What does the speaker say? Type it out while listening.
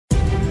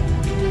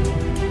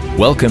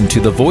Welcome to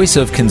the Voice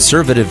of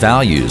Conservative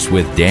Values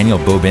with Daniel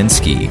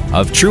Bobinski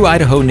of True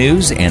Idaho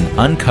News and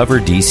Uncover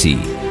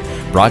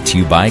DC. Brought to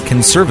you by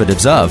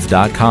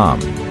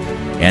conservativesof.com.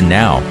 And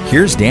now,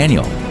 here's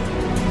Daniel.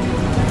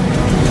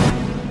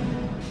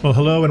 Well,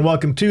 hello and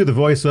welcome to the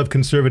Voice of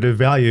Conservative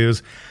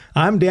Values.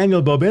 I'm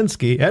Daniel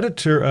Bobinski,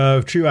 editor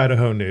of True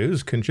Idaho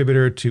News,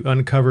 contributor to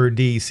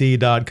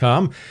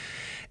uncoverdc.com.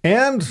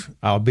 And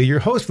I'll be your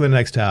host for the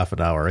next half an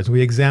hour as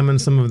we examine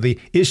some of the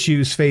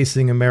issues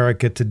facing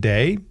America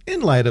today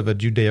in light of a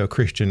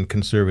Judeo-Christian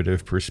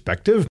conservative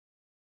perspective.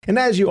 And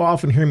as you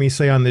often hear me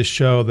say on this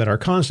show that our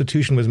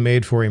Constitution was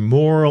made for a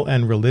moral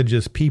and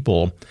religious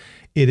people,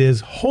 it is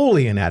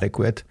wholly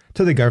inadequate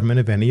to the government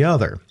of any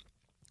other.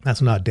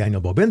 That's not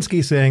Daniel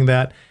Bobinski saying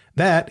that.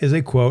 That is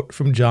a quote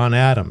from John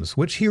Adams,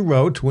 which he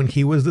wrote when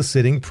he was the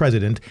sitting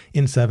president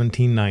in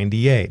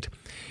 1798.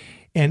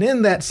 And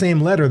in that same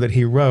letter that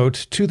he wrote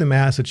to the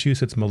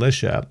Massachusetts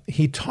militia,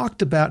 he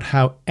talked about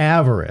how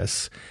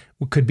avarice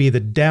could be the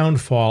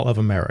downfall of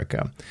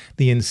America,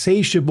 the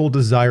insatiable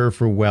desire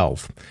for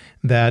wealth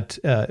that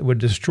would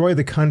destroy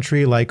the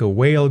country like a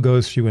whale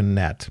goes through a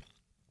net.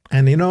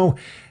 And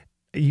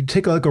you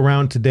take a look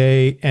around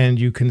today and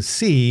you can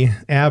see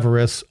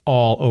avarice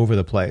all over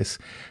the place.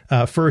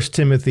 1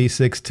 Timothy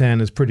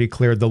 6:10 is pretty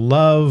clear. The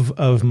love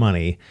of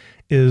money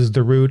is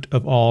the root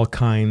of all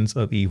kinds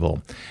of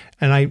evil.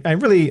 And I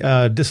really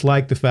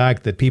dislike the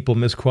fact that people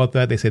misquote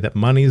that. They say that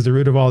money is the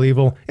root of all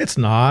evil. It's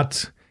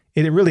not.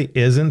 It really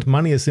isn't.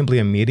 Money is simply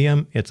a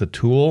medium. It's a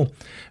tool.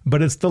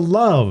 But it's the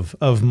love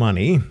of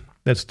money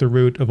that's the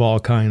root of all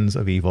kinds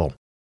of evil.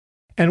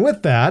 And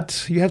with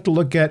that, you have to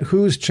look at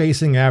who's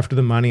chasing after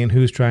the money and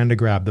who's trying to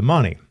grab the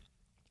money.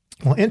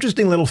 Well,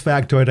 interesting little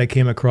factoid I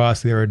came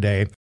across the other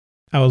day.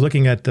 I was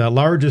looking at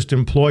largest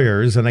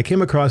employers, and I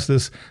came across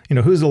this,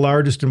 who's the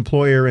largest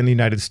employer in the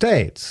United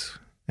States?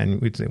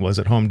 And we'd say, was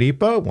it Home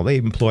Depot? Well, they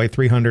employ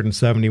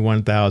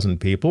 371,000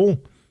 people.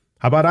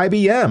 How about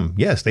IBM?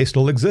 Yes, they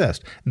still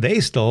exist. They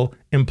still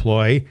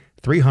employ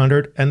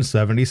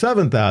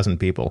 377,000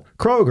 people.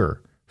 Kroger,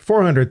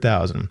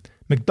 400,000.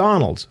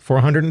 McDonald's,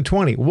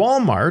 420.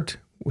 Walmart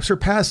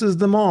surpasses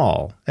them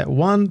all at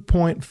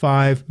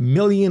 1.5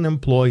 million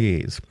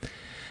employees.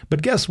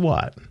 But guess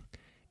what?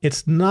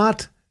 It's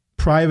not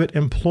private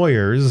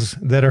employers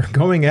that are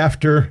going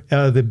after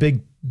the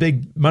big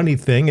money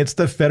thing. It's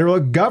the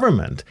federal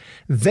government.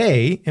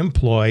 They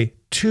employ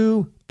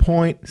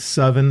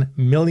 2.7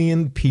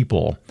 million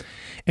people.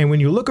 And when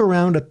you look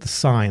around at the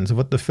signs of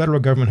what the federal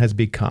government has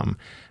become,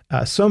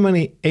 so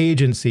many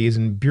agencies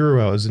and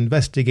bureaus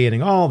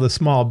investigating all the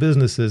small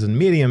businesses and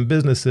medium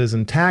businesses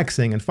and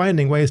taxing and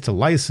finding ways to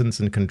license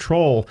and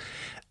control,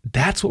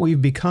 that's what we've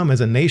become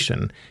as a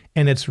nation.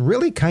 And it's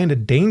really kind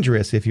of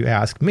dangerous, if you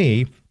ask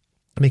me,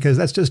 because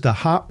that's just a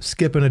hop,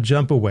 skip, and a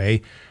jump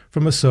away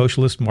from a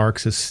socialist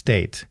Marxist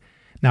state.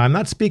 Now, I'm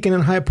not speaking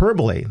in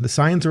hyperbole. The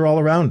signs are all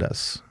around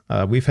us.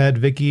 We've had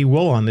Vicki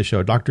Wool on the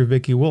show, Dr.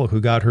 Vicki Wool, who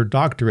got her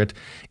doctorate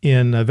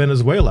in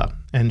Venezuela,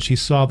 and she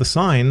saw the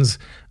signs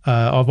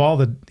of all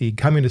the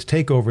communist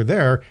takeover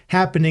there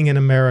happening in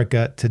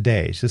America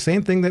today. It's the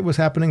same thing that was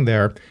happening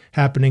there,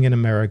 happening in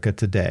America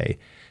today.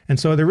 And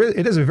so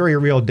it is a very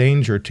real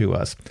danger to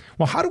us.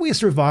 Well, how do we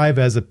survive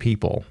as a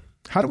people?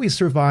 How do we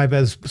survive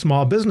as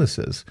small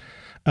businesses?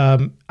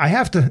 I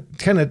have to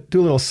kind of do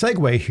a little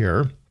segue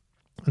here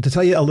to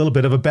tell you a little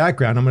bit of a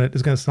background.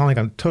 It's going to sound like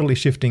I'm totally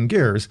shifting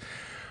gears,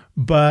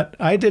 but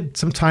I did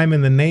some time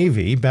in the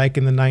Navy back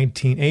in the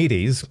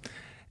 1980s.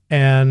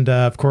 And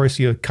of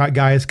course,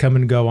 guys come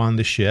and go on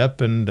the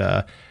ship. And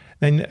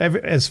then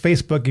as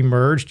Facebook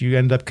emerged, you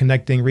end up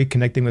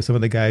reconnecting with some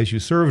of the guys you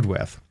served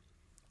with.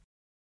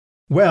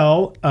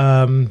 Well,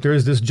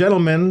 there's this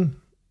gentleman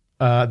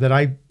that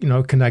I,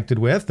 connected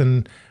with,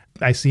 and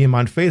I see him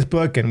on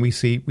Facebook, and we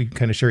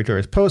kind of share each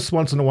other's posts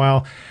once in a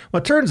while.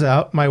 Well, it turns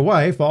out my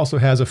wife also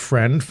has a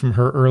friend from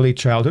her early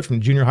childhood,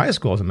 from junior high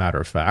school, as a matter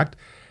of fact,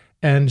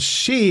 and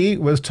she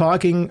was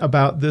talking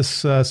about this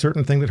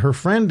certain thing that her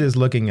friend is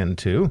looking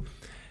into.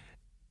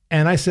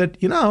 And I said,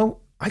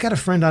 I got a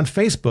friend on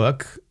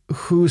Facebook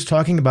who's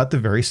talking about the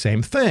very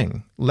same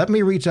thing. Let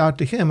me reach out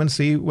to him and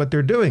see what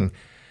they're doing.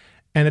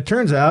 And it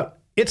turns out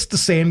it's the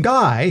same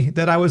guy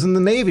that I was in the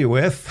Navy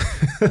with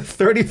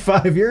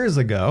 35 years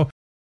ago.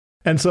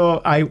 And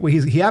so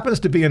he happens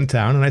to be in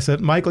town, and I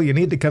said, Michael, you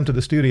need to come to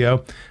the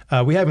studio.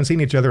 We haven't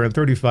seen each other in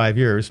 35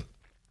 years.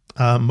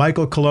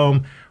 Michael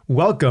Colomb,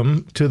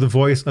 welcome to the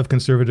Voice of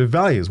Conservative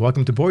Values.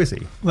 Welcome to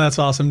Boise. Well, that's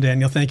awesome,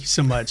 Daniel. Thank you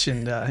so much.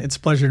 And it's a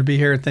pleasure to be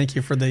here. Thank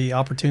you for the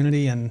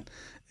opportunity, and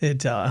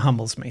it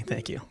humbles me.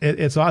 Thank you.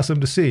 It's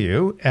awesome to see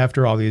you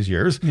after all these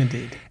years.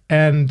 Indeed.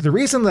 And the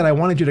reason that I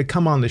wanted you to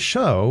come on the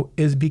show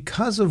is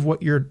because of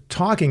what you're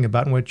talking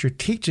about and what you're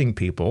teaching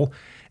people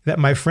that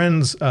my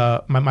friends,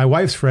 my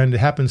wife's friend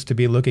happens to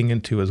be looking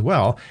into as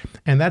well.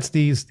 And that's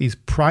these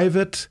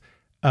private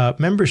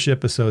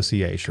membership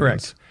associations.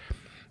 Correct.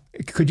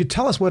 Could you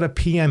tell us what a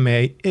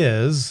PMA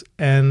is?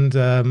 And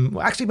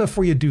actually,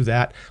 before you do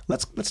that,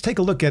 let's take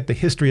a look at the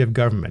history of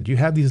government. You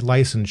have these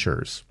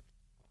licensures.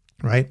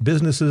 right?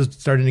 Businesses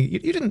starting to,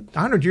 you didn't,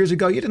 100 years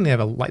ago, you didn't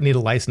need a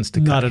license to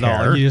cut Not at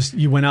hair. all.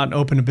 You went out and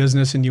opened a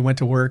business and you went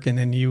to work and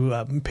then you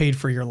paid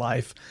for your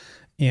life.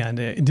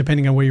 And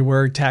depending on where you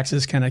were,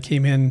 taxes kind of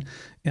came in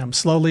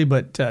slowly,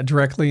 but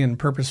directly and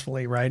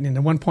purposefully, right? And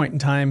at one point in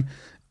time,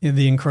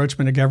 the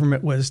encroachment of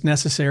government was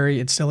necessary.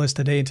 It still is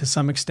today to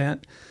some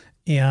extent.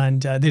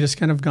 And they just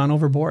kind of gone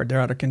overboard. They're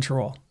out of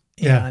control.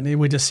 Yeah. And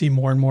we just see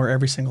more and more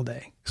every single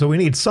day. So we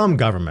need some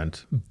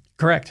government.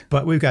 Correct.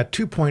 But we've got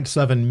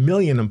 2.7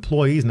 million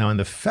employees now in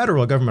the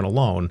federal government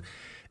alone.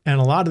 And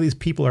a lot of these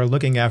people are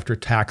looking after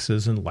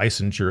taxes and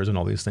licensures and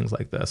all these things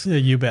like this. Yeah,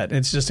 you bet.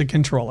 It's just to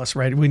control us,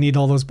 right? We need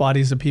all those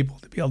bodies of people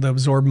to be able to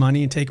absorb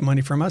money and take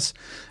money from us.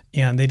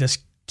 And they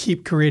just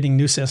keep creating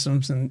new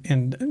systems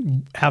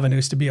and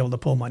avenues to be able to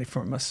pull money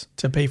from us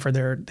to pay for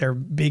their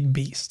big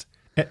beast.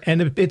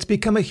 And it's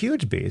become a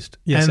huge beast.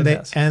 Yes, and it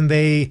has. And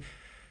they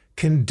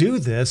can do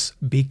this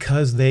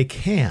because they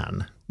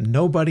can.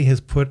 Nobody has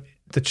put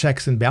the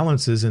checks and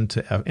balances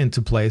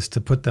into place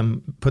to put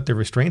the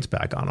restraints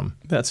back on them.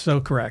 That's so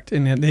correct.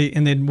 And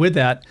then with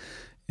that,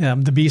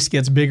 the beast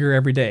gets bigger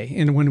every day.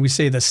 And when we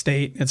say the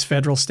state, it's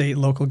federal, state,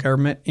 local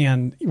government,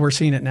 and we're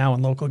seeing it now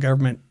in local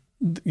government.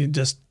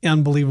 Just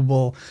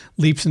unbelievable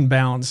leaps and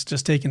bounds,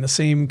 just taking the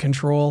same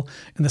control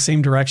in the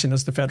same direction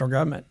as the federal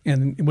government.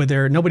 And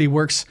nobody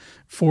works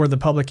for the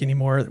public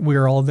anymore.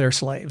 We're all their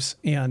slaves,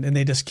 and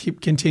they just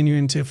keep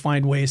continuing to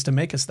find ways to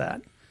make us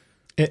that.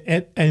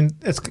 And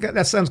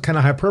that sounds kind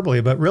of hyperbole,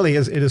 but really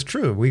it is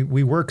true.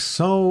 We work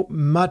so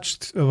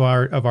much of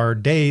our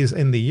days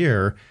in the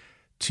year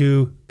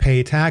to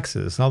pay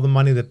taxes, all the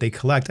money that they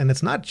collect, and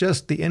it's not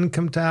just the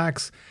income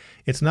tax.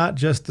 It's not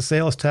just the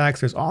sales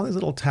tax. There's all these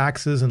little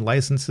taxes and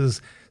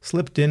licenses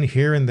slipped in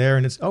here and there,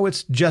 and it's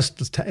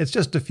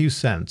just a few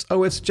cents.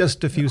 Oh, it's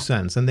just a few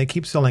cents, and they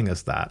keep selling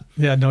us that.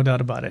 Yeah, no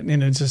doubt about it.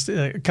 And it's just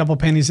a couple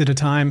pennies at a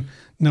time,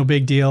 no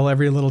big deal.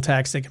 Every little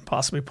tax they can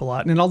possibly pull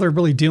out, and all they're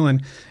really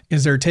doing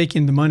is they're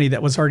taking the money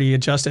that was already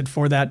adjusted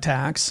for that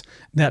tax,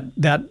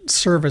 that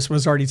service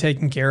was already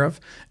taken care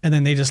of, and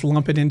then they just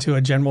lump it into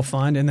a general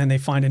fund, and then they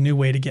find a new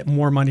way to get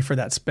more money for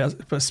that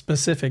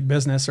specific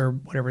business or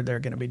whatever they're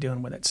going to be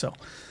doing with it. So.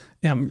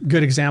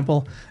 Good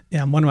example.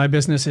 One of my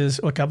businesses,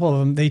 a couple of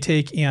them, they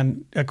take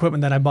in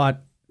equipment that I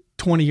bought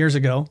 20 years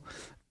ago,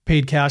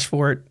 paid cash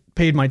for it,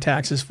 paid my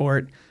taxes for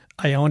it.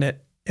 I own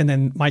it. And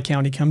then my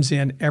county comes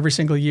in every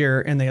single year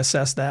and they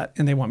assess that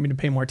and they want me to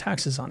pay more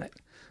taxes on it.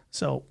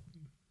 So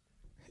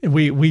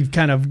we've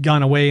kind of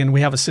gone away and we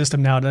have a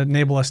system now to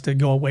enable us to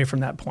go away from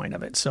that point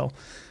of it. So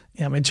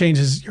it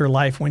changes your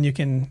life when you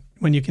can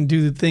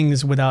do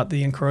things without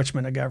the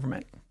encroachment of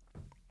government.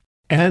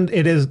 And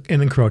it is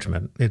an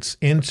encroachment. It's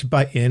inch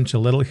by inch, a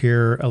little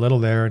here, a little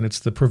there, and it's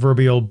the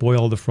proverbial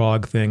boil the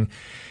frog thing.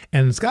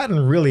 And it's gotten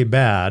really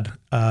bad.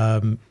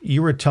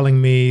 You were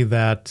telling me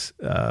that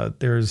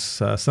there's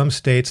some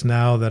states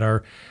now that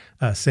are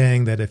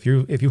saying that if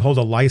you hold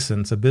a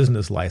license, a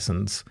business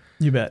license,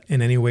 you bet,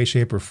 in any way,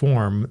 shape, or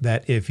form,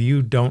 that if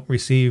you don't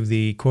receive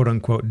the quote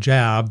unquote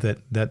jab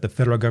that the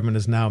federal government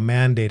is now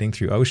mandating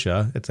through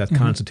OSHA, it's that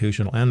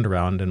constitutional end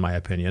around, in my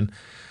opinion.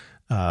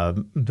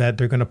 That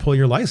they're going to pull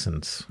your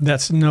license.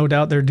 That's no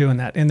doubt they're doing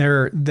that. And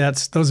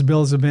those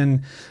bills have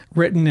been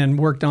written and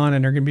worked on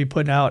and are going to be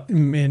put out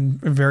in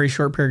a very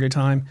short period of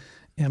time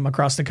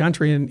across the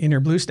country in your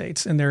blue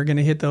states. And they're going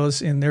to hit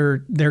those and they're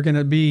going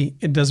to be,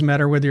 it doesn't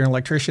matter whether you're an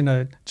electrician,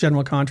 a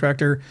general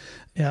contractor,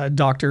 a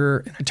doctor,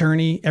 an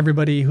attorney,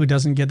 everybody who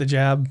doesn't get the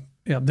jab,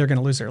 they're going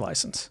to lose their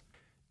license.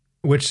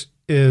 Which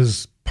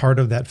is part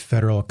of that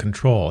federal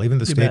control, even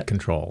the state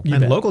control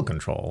and local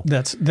control.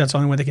 That's the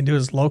only way they can do it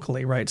is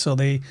locally, right? So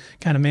they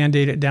kind of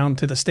mandate it down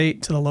to the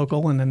state, to the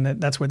local, and then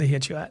that's where they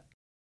hit you at.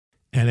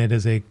 And it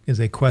is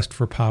a quest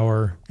for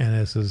power, and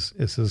this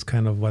is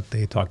kind of what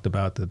they talked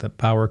about, that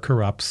power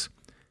corrupts.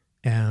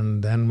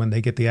 And then when they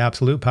get the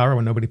absolute power,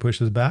 when nobody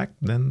pushes back,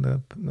 then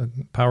the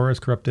power is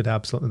corrupted.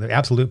 The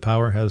absolute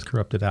power has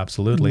corrupted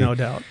absolutely. No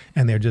doubt.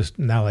 And they're just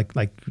now,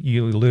 like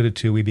you alluded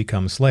to, we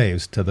become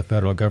slaves to the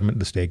federal government,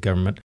 the state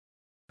government.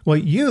 Well,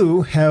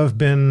 you have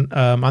been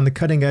on the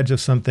cutting edge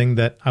of something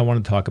that I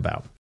want to talk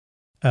about.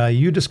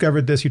 You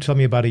discovered this, you told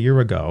me, about a year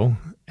ago,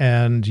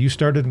 and you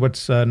started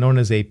what's known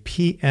as a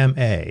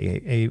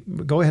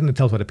PMA. Go ahead and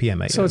tell us what a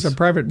PMA is. So it's a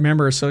private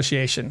member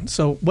association.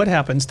 So what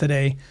happens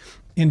today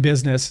in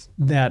business,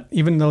 that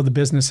even though the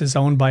business is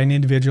owned by an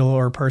individual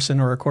or a person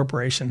or a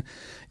corporation,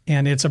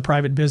 and it's a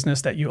private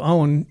business that you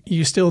own,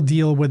 you still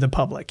deal with the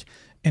public.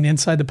 And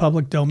inside the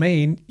public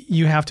domain,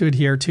 you have to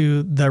adhere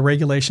to the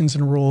regulations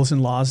and rules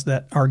and laws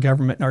that our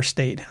government and our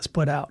state has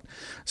put out.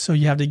 So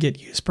you have to get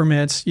use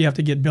permits, you have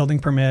to get building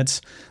permits,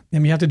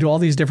 and you have to do all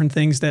these different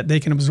things that they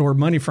can absorb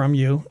money from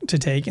you to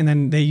take. And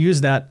then they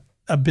use that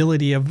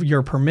ability of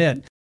your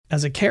permit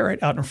as a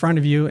carrot out in front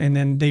of you. And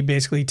then they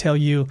basically tell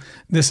you,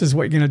 this is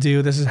what you're going to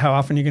do. This is how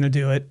often you're going to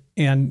do it.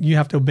 and you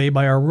have to obey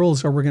by our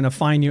rules, or we're going to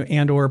fine you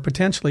and or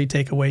potentially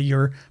take away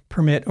your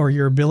permit or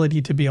your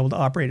ability to be able to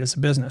operate as a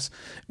business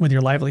with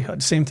your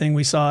livelihood. Same thing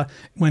we saw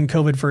when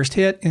COVID first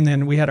hit, and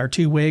then we had our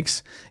 2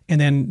 wakes, and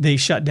then they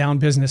shut down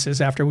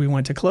businesses after we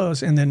went to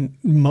close. And then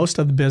most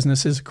of the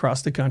businesses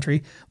across the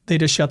country, they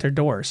just shut their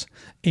doors.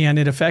 And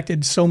it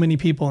affected so many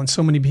people, and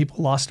so many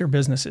people lost their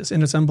businesses.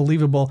 And it's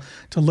unbelievable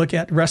to look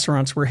at.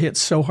 Restaurants were hit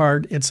so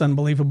hard, it's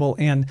unbelievable.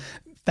 And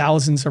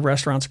thousands of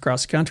restaurants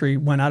across the country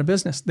went out of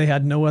business. They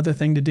had no other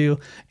thing to do.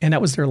 And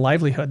that was their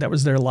livelihood. That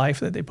was their life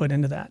that they put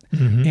into that.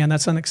 Mm-hmm. And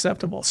that's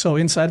unacceptable. So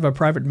inside of a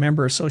private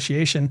member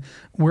association,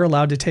 we're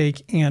allowed to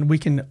take, and we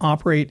can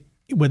operate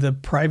with the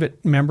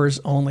private members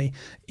only.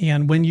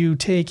 And when you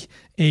take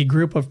a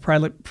group of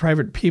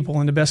private people,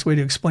 and the best way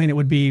to explain it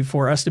would be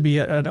for us to be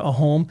at a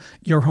home,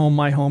 your home,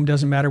 my home,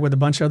 doesn't matter, with a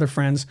bunch of other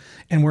friends,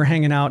 and we're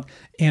hanging out,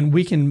 and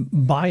we can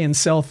buy and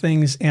sell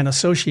things and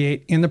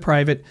associate in the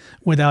private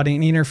without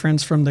any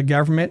interference from the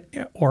government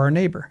or our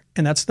neighbor.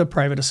 And that's the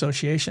private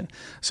association.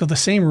 So the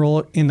same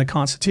rule in the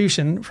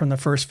Constitution from the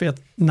 1st, 5th,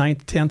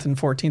 9th, 10th, and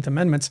 14th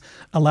Amendments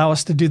allow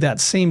us to do that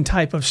same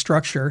type of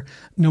structure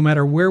no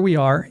matter where we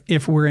are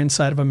if we're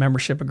inside of a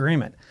membership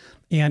agreement.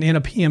 And in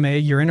a PMA,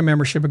 you're in a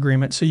membership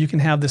agreement, so you can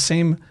have the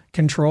same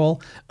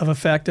control of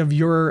effect of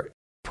your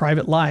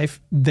private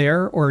life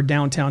there or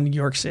downtown New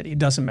York City. It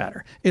doesn't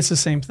matter. It's the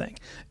same thing.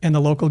 And the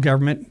local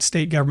government,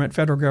 state government,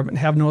 federal government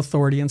have no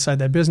authority inside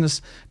that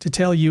business to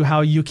tell you how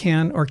you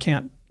can or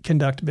can't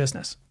conduct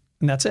business.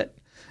 And that's it.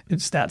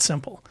 It's that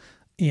simple.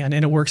 And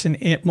it works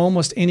in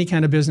almost any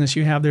kind of business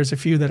you have. There's a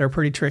few that are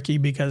pretty tricky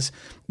because,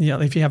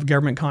 if you have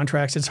government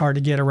contracts, it's hard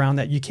to get around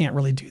that. You can't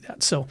really do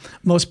that. So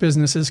most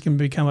businesses can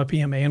become a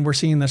PMA, and we're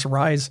seeing this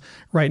rise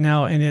right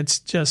now, and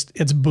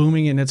it's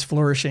booming and it's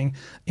flourishing,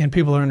 and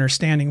people are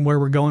understanding where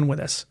we're going with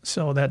this.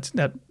 So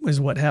that is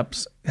what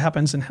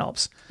happens and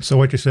helps. So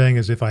what you're saying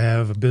is, if I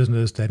have a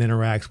business that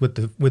interacts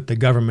with the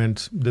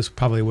government, this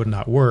probably would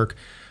not work.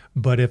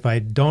 But if I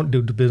don't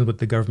do business with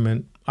the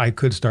government, I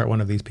could start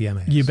one of these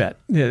PMAs. You bet.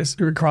 Yes.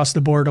 Across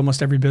the board,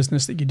 almost every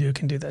business that you do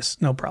can do this.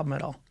 No problem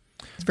at all.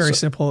 It's very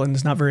simple, and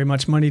there's not very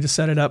much money to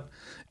set it up,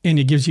 and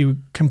it gives you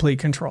complete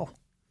control.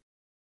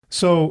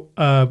 So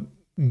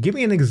give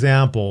me an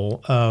example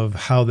of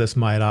how this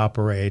might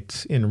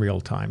operate in real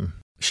time.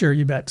 Sure,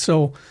 you bet.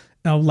 So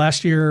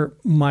last year,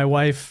 my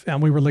wife,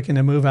 we were looking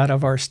to move out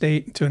of our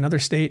state to another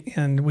state,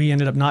 and we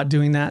ended up not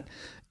doing that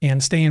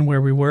and staying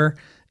where we were.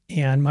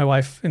 And my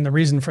wife, and the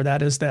reason for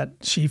that is that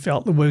she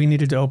felt that we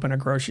needed to open a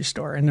grocery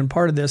store. And then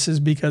part of this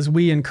is because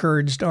we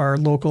encouraged our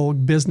local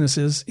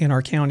businesses in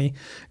our county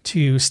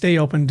to stay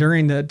open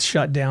during the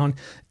shutdown.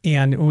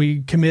 And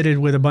we committed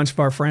with a bunch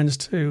of our friends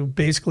to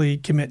basically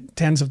commit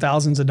tens of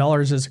thousands of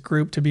dollars as a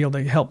group to be able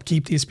to help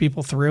keep these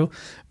people through.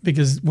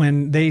 Because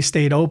when they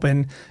stayed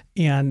open,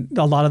 and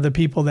a lot of the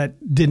people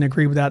that didn't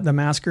agree with that, the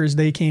maskers,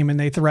 they came and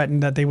they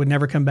threatened that they would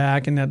never come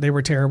back and that they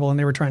were terrible and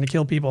they were trying to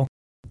kill people.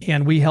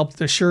 And we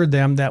helped assure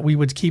them that we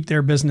would keep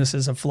their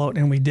businesses afloat,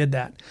 and we did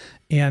that.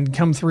 And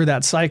come through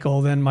that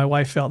cycle, then my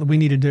wife felt that we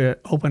needed to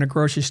open a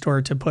grocery store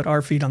to put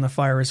our feet on the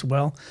fire as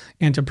well,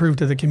 and to prove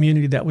to the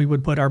community that we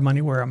would put our money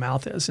where our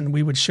mouth is, and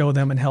we would show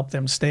them and help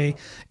them stay,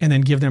 and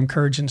then give them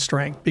courage and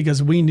strength,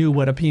 because we knew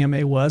what a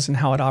PMA was and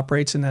how it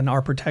operates, and then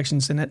our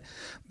protections in it.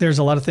 There's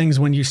a lot of things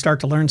when you start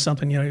to learn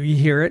something, you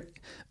hear it,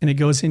 and it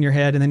goes in your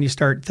head, and then you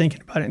start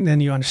thinking about it, and then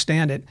you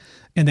understand it.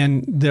 And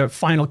then the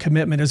final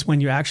commitment is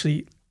when you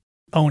actually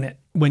own it,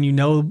 when you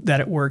know that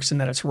it works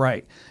and that it's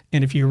right.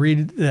 And if you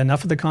read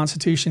enough of the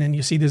Constitution and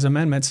you see these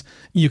amendments,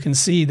 you can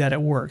see that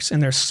it works. And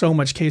there's so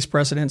much case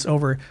precedence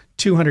over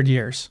 200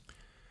 years.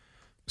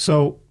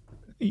 So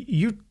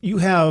you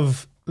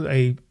have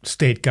a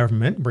state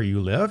government where you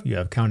live, you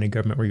have county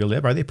government where you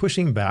live. Are they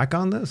pushing back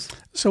on this?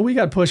 So we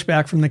got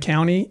pushback from the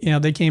county.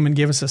 They came and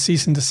gave us a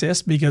cease and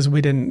desist because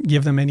we didn't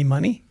give them any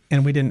money,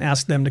 and we didn't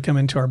ask them to come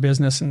into our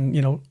business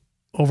and,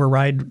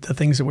 override the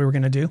things that we were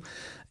going to do.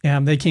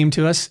 And they came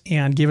to us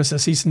and gave us a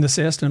cease and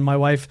desist. And my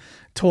wife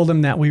told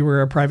them that we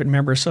were a private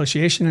member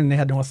association and they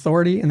had no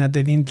authority and that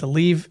they needed to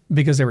leave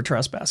because they were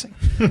trespassing.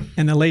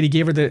 And the lady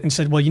gave her and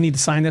said, well, you need to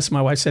sign this.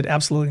 My wife said,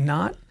 absolutely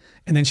not.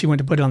 And then she went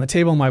to put it on the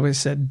table. My wife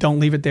said, don't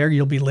leave it there.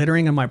 You'll be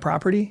littering on my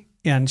property.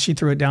 And she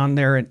threw it down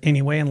there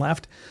anyway and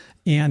left.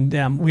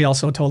 And we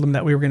also told them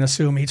that we were going to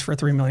sue them each for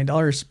 $3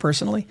 million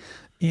personally.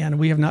 And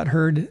we have not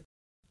heard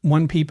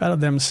one peep out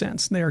of them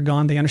since. They are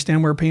gone. They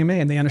understand we're a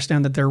PMA, and they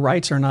understand that their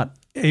rights are not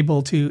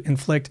able to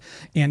inflict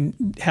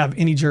and have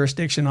any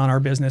jurisdiction on our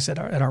business at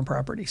our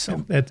property.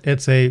 So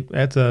that's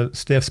a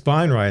stiff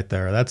spine right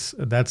there.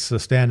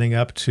 That's standing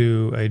up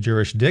to a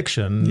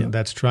jurisdiction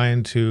that's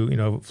trying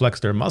to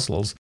flex their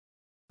muscles.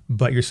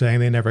 But you're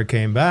saying they never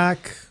came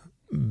back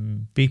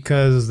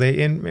because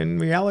they in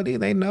reality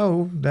they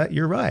know that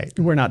you're right.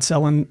 We're not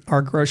selling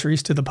our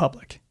groceries to the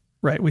public.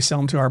 Right. We sell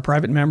them to our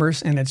private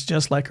members, and it's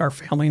just like our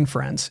family and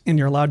friends. And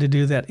you're allowed to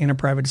do that in a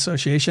private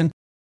association.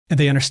 And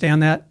they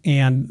understand that.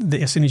 And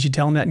as soon as you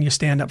tell them that and you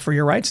stand up for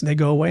your rights, they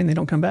go away and they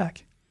don't come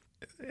back.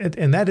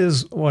 And that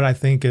is what I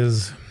think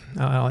is,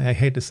 I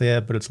hate to say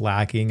it, but it's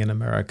lacking in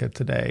America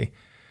today.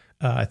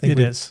 I think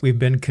we've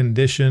been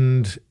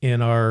conditioned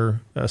in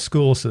our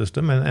school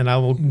system, and I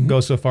will go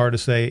so far to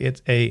say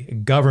it's a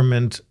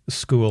government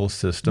school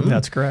system.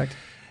 That's correct.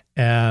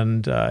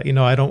 And,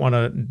 I don't want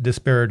to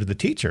disparage the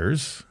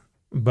teachers,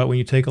 but when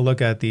you take a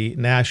look at the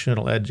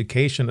National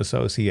Education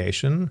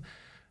Association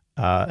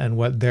and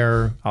what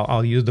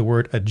I'll use the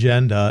word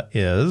agenda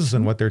is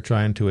and what they're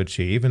trying to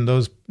achieve. And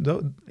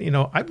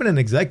I've been an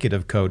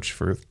executive coach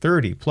for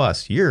 30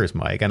 plus years,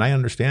 Mike, and I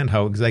understand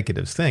how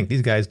executives think.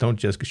 These guys don't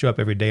just show up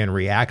every day and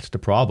react to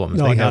problems.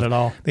 No, not at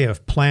all. They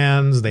have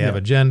plans, they have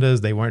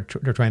agendas,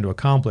 they're trying to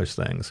accomplish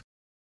things.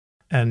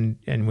 And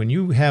when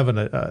you have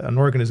an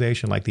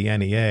organization like the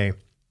NEA,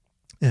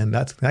 and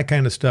that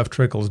kind of stuff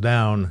trickles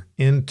down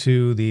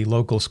into the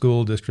local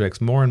school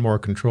districts, more and more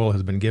control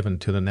has been given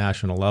to the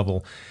national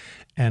level.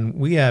 And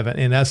we have,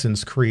 in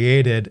essence,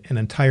 created an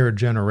entire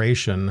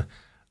generation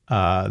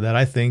that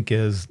I think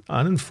is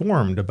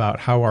uninformed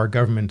about how our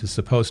government is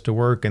supposed to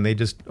work. And they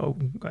just,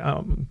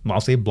 I'll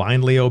say,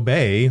 blindly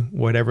obey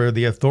whatever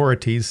the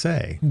authorities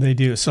say. They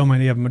do. So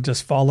many of them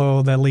just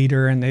follow the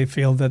leader, and they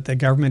feel that the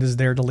government is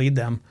there to lead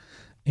them.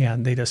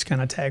 And they just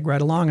kind of tag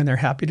right along, and they're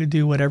happy to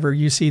do whatever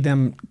you see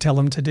them tell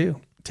them to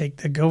do. Take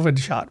the COVID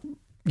shot.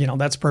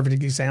 That's a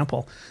perfect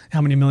example.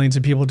 How many millions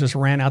of people just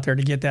ran out there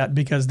to get that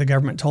because the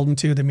government told them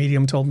to, the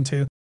medium told them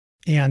to,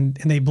 and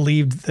they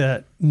believed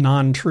the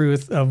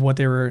non-truth of what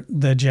the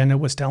agenda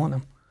was telling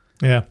them.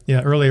 Yeah.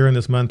 Earlier in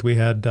this month, we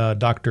had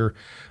Dr.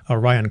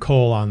 Ryan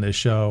Cole on this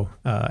show.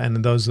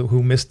 And those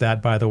who missed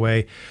that, by the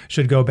way,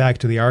 should go back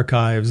to the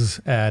archives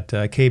at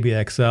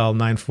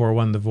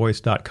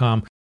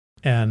kbxl941thevoice.com.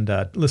 and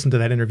listen to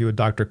that interview with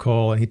Dr.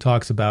 Cole, and he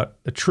talks about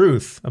the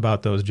truth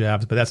about those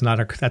jabs. But that's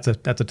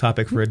a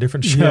topic for a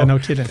different show. Yeah, no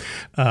kidding.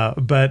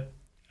 But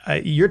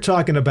you're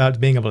talking about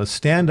being able to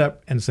stand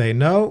up and say,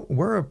 no,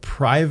 we're a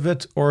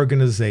private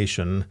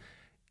organization.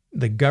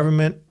 The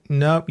government,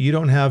 no, you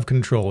don't have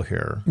control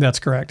here. That's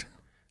correct.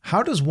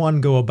 How does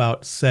one go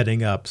about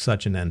setting up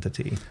such an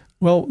entity?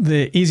 Well,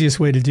 the easiest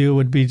way to do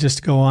would be just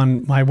to go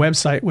on my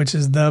website, which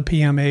is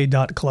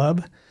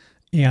thepma.club.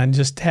 And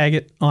just tag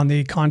it on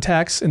the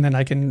contacts, and then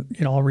I can,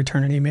 I'll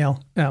return an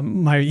email.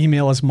 My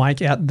email is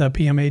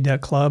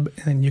mike@thepma.club,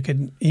 and you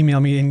can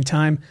email me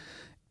anytime.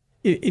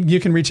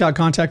 You can reach out,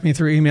 contact me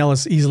through email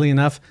is easily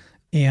enough,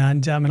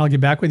 and I'll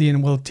get back with you,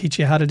 and we'll teach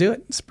you how to do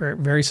it. It's very,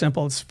 very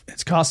simple.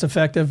 It's cost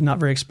effective, not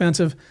very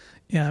expensive.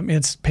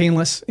 It's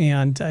painless,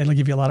 and it'll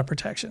give you a lot of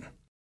protection.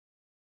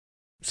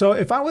 So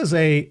if I was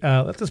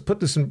let's just put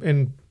this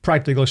in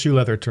practical shoe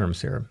leather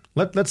terms here.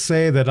 Let's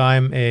say that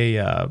I'm a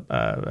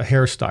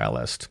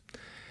hairstylist,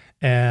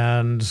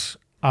 and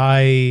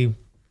I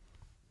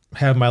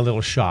have my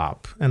little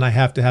shop, and I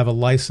have to have a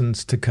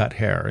license to cut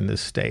hair in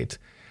this state,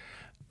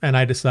 and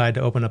I decide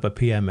to open up a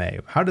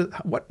PMA.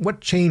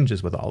 What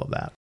changes with all of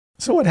that?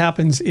 So what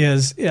happens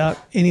is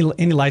any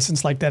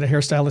license like that, a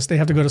hairstylist, they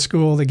have to go to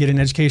school, they get an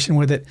education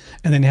with it,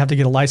 and then they have to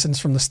get a license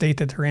from the state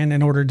that they're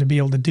in order to be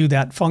able to do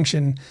that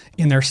function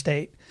in their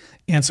state.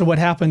 And so what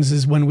happens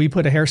is when we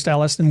put a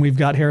hairstylist, and we've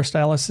got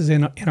hairstylists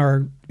in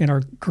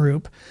our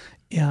group,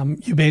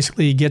 you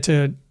basically get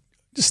to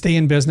stay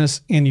in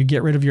business, and you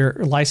get rid of your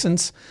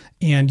license,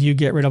 and you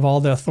get rid of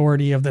all the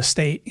authority of the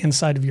state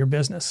inside of your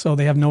business. So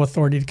they have no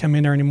authority to come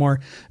in there anymore,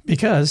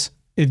 because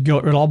it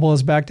all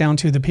boils back down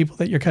to the people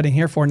that you're cutting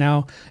hair for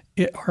now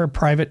are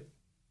private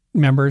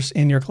members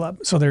in your club.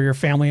 So they're your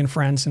family and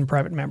friends and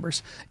private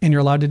members, and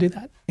you're allowed to do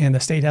that. And the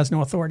state has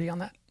no authority on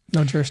that,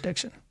 no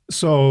jurisdiction.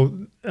 So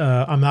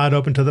I'm not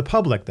open to the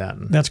public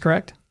then. That's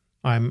correct.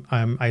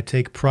 I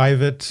take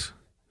private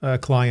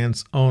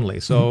clients only.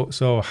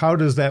 So how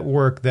does that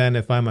work then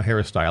if I'm a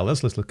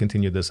hairstylist? Let's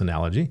continue this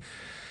analogy.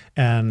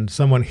 And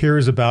someone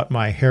hears about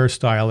my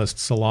hairstylist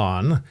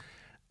salon,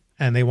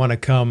 and they want to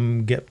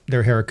come get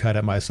their hair cut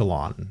at my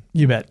salon.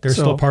 You bet. They're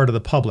still part of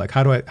the public.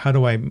 How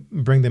do I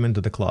bring them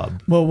into the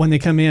club? Well, when they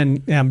come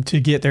in to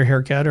get their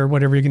hair cut or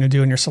whatever you're going to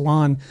do in your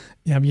salon,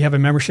 you have a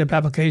membership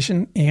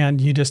application, and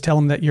you just tell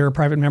them that you're a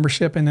private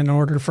membership, and in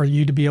order for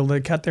you to be able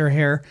to cut their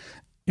hair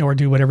or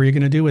do whatever you're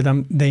going to do with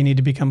them, they need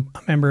to become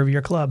a member of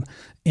your club.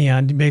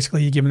 And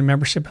basically, you give them a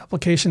membership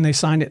application, they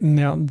sign it, and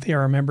now they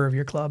are a member of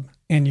your club.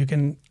 And you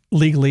can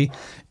legally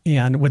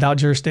and without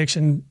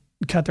jurisdiction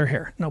cut their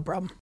hair, no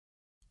problem.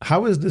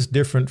 How is this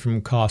different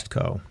from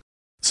Costco?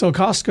 So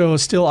Costco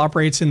still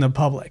operates in the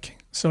public.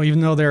 So even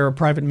though they're a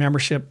private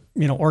membership,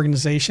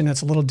 organization,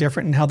 it's a little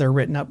different in how they're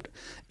written up,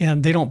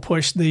 and they don't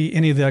push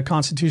any of the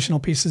constitutional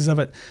pieces of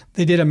it.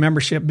 They did a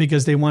membership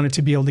because they wanted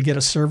to be able to get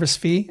a service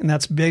fee, and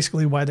that's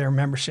basically why they're a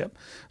membership.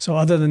 So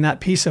other than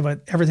that piece of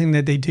it, everything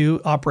that they do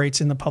operates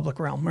in the public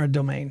realm or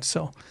domain.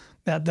 So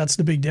that's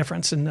the big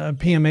difference. And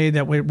PMA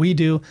that we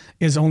do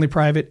is only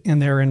private, and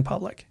they're in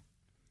public.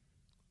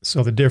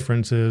 So the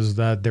difference is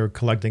that they're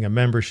collecting a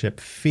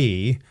membership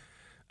fee.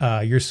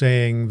 You're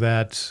saying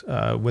that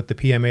with the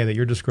PMA that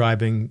you're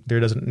describing, there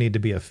doesn't need to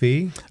be a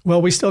fee?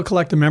 Well, we still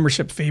collect a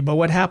membership fee, but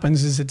what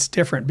happens is it's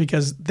different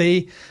because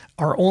they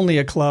are only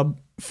a club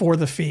for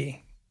the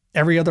fee.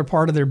 Every other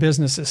part of their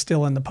business is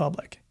still in the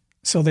public.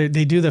 So they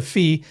do the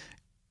fee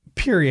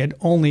period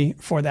only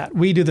for that.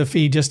 We do the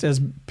fee just as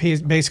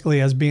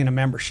basically as being a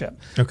membership.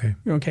 Okay.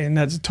 Okay, and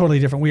that's totally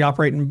different. We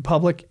operate in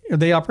public, or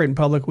they operate in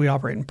public, we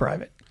operate in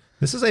private.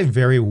 This is a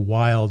very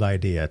wild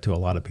idea to a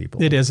lot of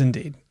people. It is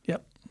indeed.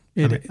 Yep.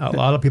 A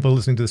lot of people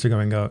listening to this are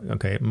going to go,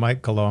 okay,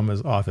 Mike Colomb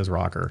is off his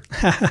rocker.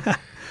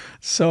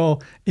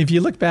 So if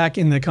you look back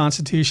in the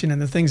Constitution and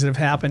the things that have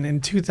happened in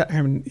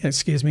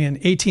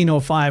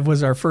 1805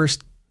 was our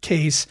first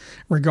case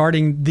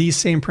regarding these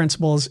same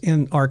principles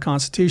in our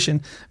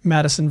Constitution,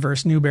 Madison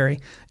versus Newberry.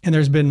 And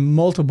there's been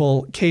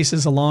multiple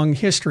cases along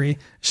history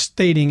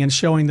stating and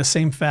showing the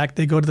same fact.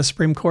 They go to the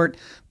Supreme Court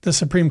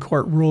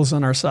rules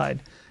on our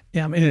side.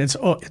 Yeah, and it's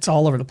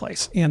all over the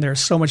place. And there's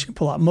so much you can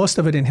pull out, most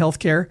of it in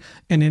healthcare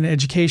and in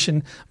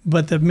education.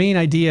 But the main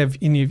idea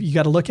and you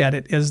got to look at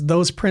it, is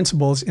those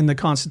principles in the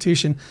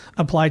Constitution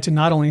apply to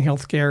not only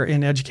healthcare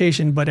and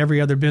education, but every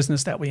other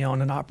business that we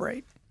own and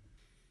operate.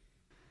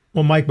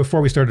 Well, Mike, before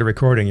we started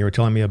recording, you were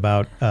telling me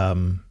about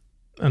an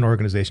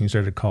organization you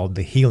started called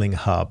the Healing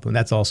Hub, and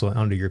that's also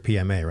under your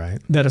PMA, right?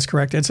 That is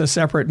correct. It's a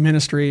separate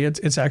ministry.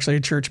 It's actually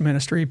a church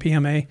ministry,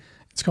 PMA.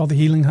 It's called the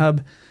Healing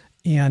Hub.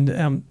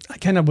 And I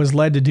kind of was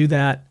led to do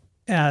that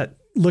at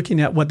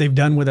looking at what they've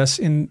done with us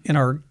in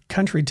our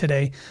country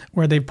today,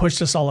 where they've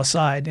pushed us all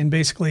aside. And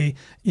basically,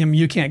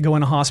 you can't go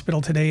in a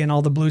hospital today in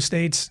all the blue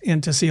states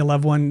and to see a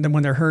loved one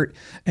when they're hurt.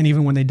 And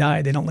even when they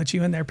die, they don't let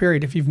you in there,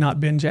 period, if you've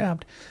not been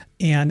jabbed.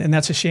 And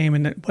that's a shame.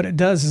 And what it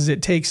does is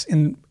it takes,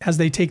 and as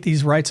they take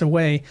these rights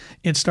away,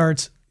 it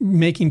starts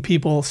making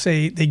people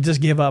say, they just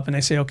give up and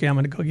they say, okay, I'm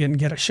going to go and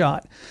get a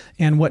shot.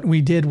 And what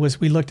we did was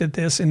we looked at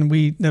this, and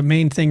the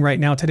main thing right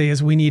now today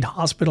is we need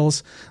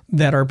hospitals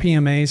that are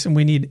PMAs, and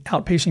we need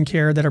outpatient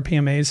care that are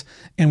PMAs,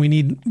 and we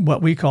need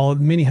what we call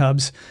mini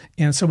hubs.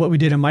 And so what we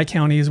did in my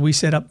county is we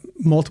set up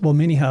multiple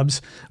mini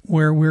hubs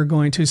where we're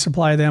going to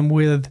supply them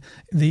with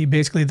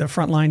basically the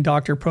frontline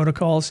doctor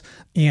protocols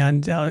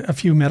and a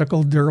few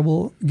medical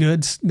durable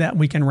goods that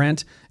we can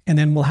rent. And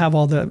then we'll have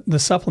all the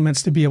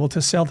supplements to be able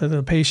to sell to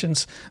the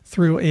patients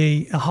through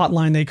a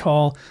hotline they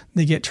call.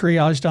 They get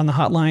triaged on the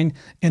hotline,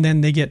 and then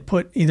they get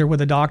put either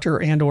with a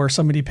doctor and or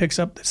somebody picks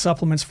up the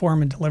supplements for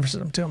them and delivers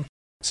them to them.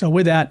 So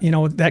with that,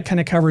 that kind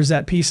of covers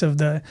that piece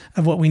of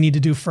what we need to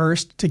do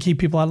first to keep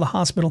people out of the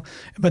hospital.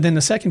 But then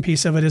the second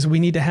piece of it is we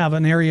need to have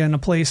an area and a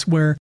place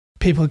where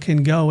people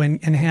can go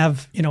and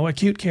have,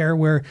 acute care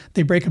where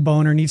they break a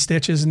bone or need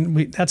stitches.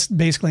 And that's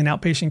basically an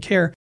outpatient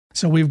care.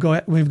 So we've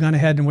gone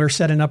ahead and we're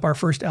setting up our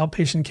first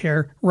outpatient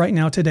care right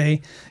now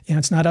today. And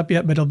it's not up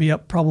yet, but it'll be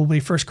up probably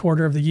first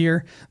quarter of the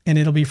year, and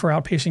it'll be for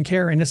outpatient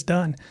care, and it's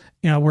done.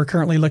 We're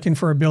currently looking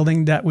for a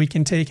building that we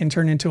can take and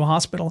turn into a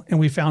hospital,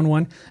 and we found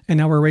one, and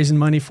now we're raising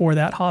money for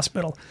that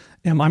hospital.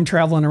 I'm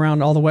traveling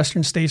around all the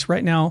western states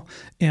right now.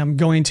 I'm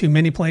going to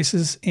many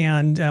places,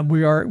 and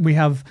we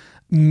have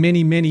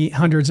many, many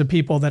hundreds of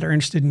people that are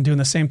interested in doing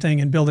the same thing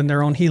and building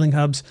their own healing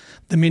hubs,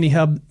 the mini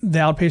hub, the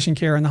outpatient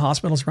care in the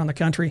hospitals around the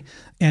country.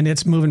 And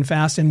it's moving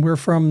fast. And we're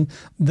from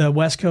the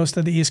West Coast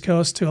to the East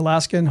Coast to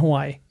Alaska and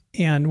Hawaii.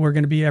 And we're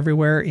going to be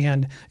everywhere.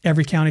 And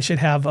every county should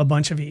have a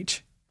bunch of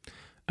each.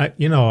 I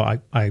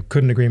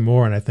couldn't agree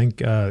more. And I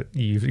think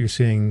you're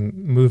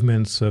seeing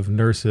movements of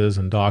nurses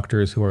and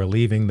doctors who are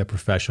leaving the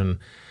profession.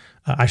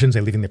 I shouldn't say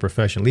leaving the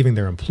profession, leaving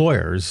their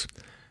employers.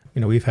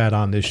 We've had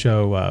on this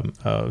show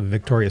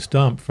Victoria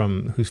Stump,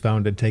 who's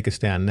founded Take a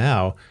Stand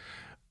Now,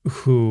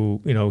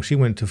 who, she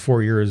went to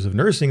 4 years of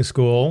nursing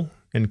school,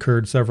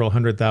 incurred several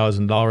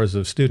 $100,000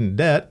 of student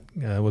debt,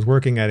 was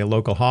working at a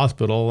local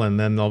hospital, and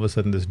then all of a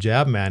sudden this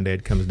jab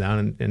mandate comes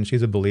down, and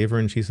she's a believer,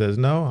 and she says,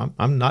 no,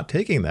 I'm not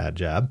taking that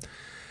jab.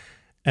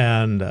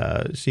 And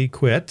she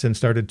quit and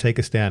started Take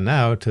a Stand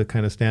Now to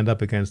kind of stand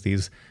up against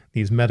these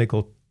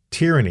medical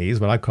tyrannies,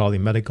 what I call the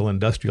medical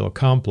industrial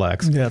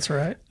complex. That's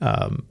right.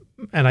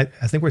 And I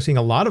think we're seeing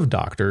a lot of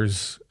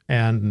doctors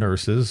and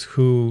nurses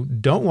who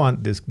don't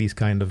want these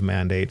kind of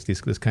mandates,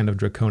 this kind of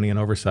draconian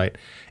oversight,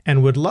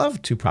 and would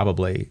love to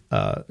probably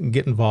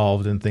get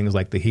involved in things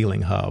like the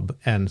Healing Hub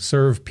and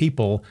serve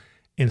people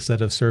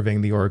instead of serving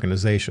the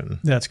organization.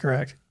 That's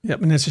correct.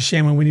 Yep, and it's a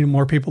shame when we need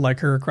more people like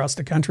her across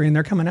the country, and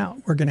they're coming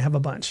out. We're going to have a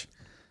bunch.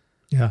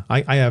 Yeah,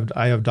 I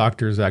have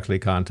doctors actually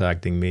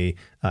contacting me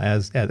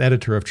as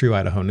editor of True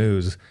Idaho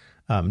News.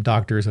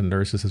 Doctors and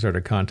nurses have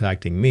started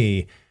contacting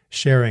me,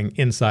 sharing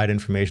inside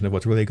information of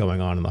what's really going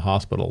on in the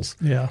hospitals.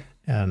 Yeah.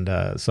 And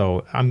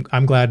so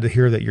I'm glad to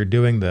hear that you're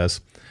doing this.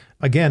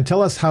 Again,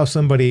 tell us how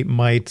somebody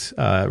might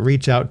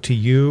reach out to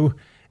you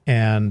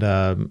and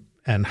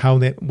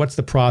what's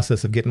the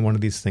process of getting one of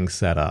these things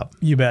set up?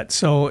 You bet.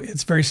 So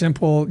it's very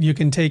simple. You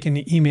can take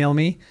and email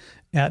me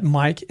at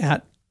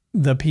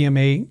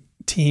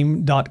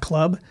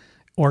mike@thepmateam.club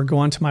or go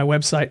onto my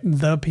website,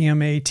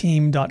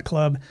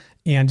 thepmateam.club,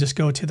 and just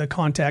go to the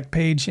contact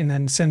page and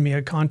then send me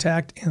a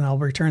contact, and I'll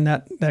return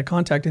that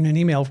contact in an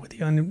email with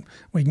you, and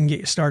we can get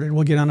you started.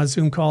 We'll get on a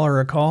Zoom call or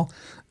a call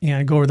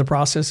and go over the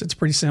process. It's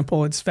pretty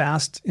simple. It's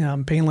fast,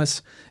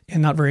 painless,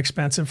 and not very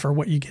expensive for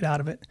what you get out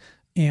of it.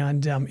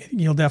 And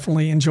you'll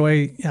definitely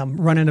enjoy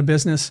running a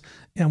business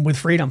with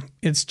freedom.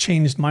 It's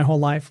changed my whole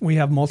life. We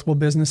have multiple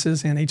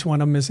businesses, and each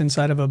one of them is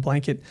inside of a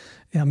blanket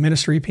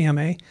ministry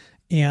PMA.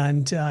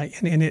 And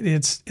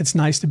it's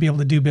nice to be able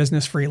to do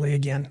business freely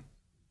again,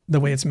 the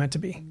way it's meant to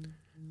be.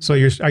 So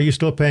are you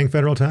still paying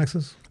federal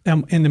taxes?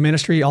 In the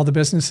ministry, all the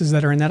businesses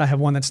that are in that, I have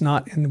one that's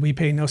not, and we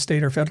pay no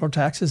state or federal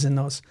taxes in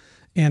those.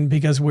 And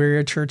because we're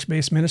a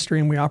church-based ministry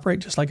and we operate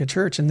just like a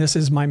church, and this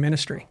is my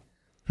ministry.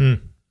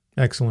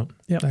 Excellent.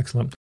 Yep.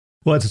 Excellent.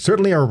 Well, it's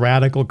certainly a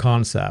radical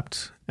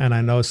concept, and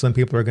I know some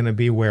people are going to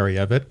be wary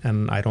of it,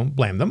 and I don't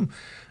blame them.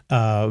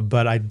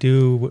 But I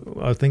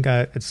think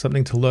it's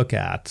something to look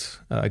at,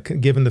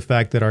 given the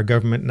fact that our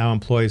government now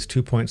employs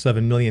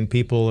 2.7 million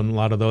people, and a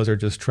lot of those are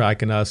just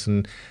tracking us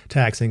and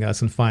taxing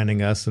us and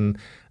fining us, and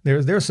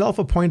they're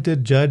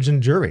self-appointed judge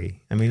and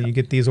jury. I mean, you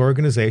get these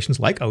organizations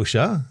like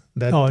OSHA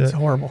that it's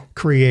horrible.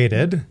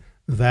 Created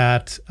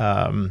that.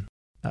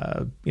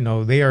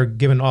 They are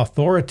given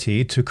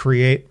authority to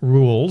create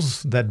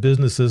rules that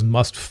businesses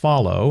must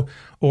follow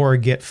or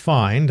get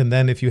fined. And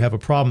then if you have a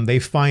problem, they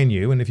fine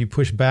you. And if you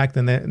push back,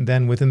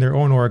 then within their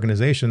own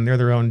organization, they're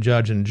their own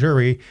judge and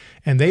jury,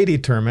 and they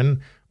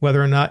determine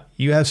whether or not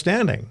you have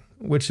standing,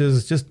 which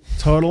is just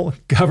total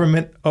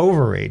government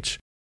overreach.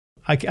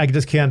 I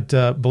just can't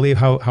believe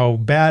how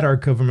bad our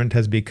government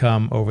has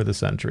become over the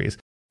centuries.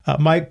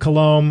 Mike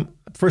Colomb,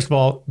 first of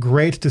all,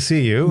 great to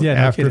see you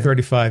after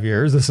 35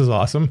 years. This is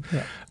awesome.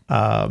 Yeah.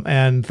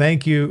 And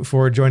thank you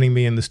for joining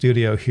me in the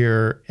studio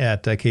here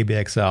at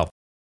KBXL.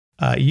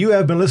 You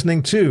have been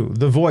listening to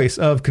The Voice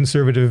of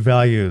Conservative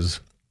Values.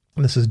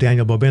 This is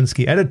Daniel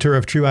Bobinski, editor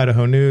of True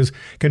Idaho News,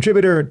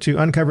 contributor to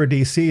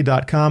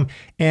UncoverDC.com.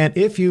 And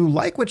if you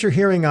like what you're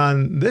hearing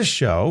on this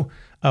show,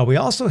 we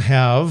also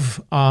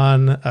have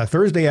on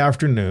Thursday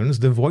afternoons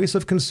the Voice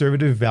of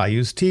Conservative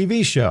Values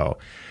TV show,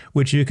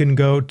 which you can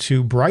go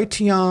to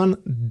Brighteon.tv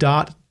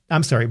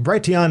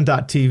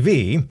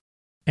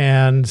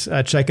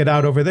and check it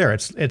out over there.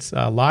 It's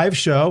a live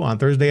show on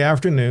Thursday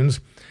afternoons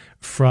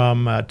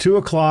from 2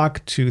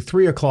 o'clock to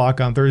 3 o'clock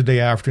on Thursday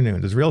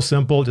afternoons. It's real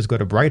simple. Just go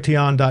to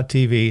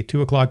Brighteon.tv,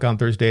 2 o'clock on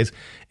Thursdays,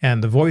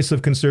 and the Voice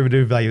of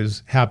Conservative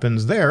Values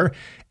happens there.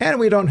 And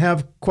we don't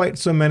have quite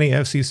so many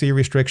FCC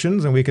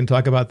restrictions, and we can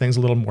talk about things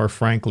a little more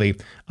frankly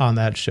on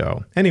that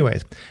show.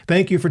 Anyways,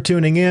 thank you for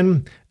tuning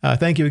in.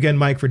 Thank you again,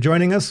 Mike, for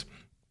joining us.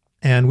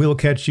 And we'll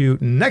catch you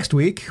next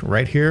week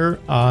right here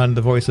on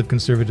the Voice of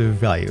Conservative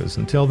Values.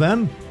 Until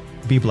then,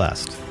 be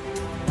blessed.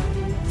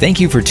 Thank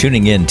you for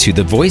tuning in to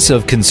the Voice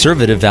of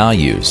Conservative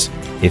Values.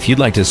 If you'd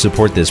like to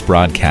support this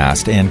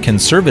broadcast and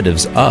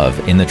Conservatives of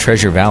in the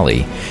Treasure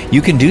Valley, you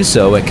can do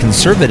so at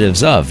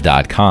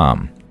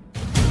conservativesof.com.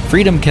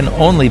 Freedom can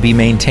only be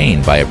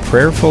maintained by a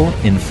prayerful,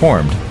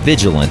 informed,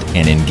 vigilant,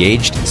 and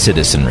engaged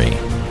citizenry.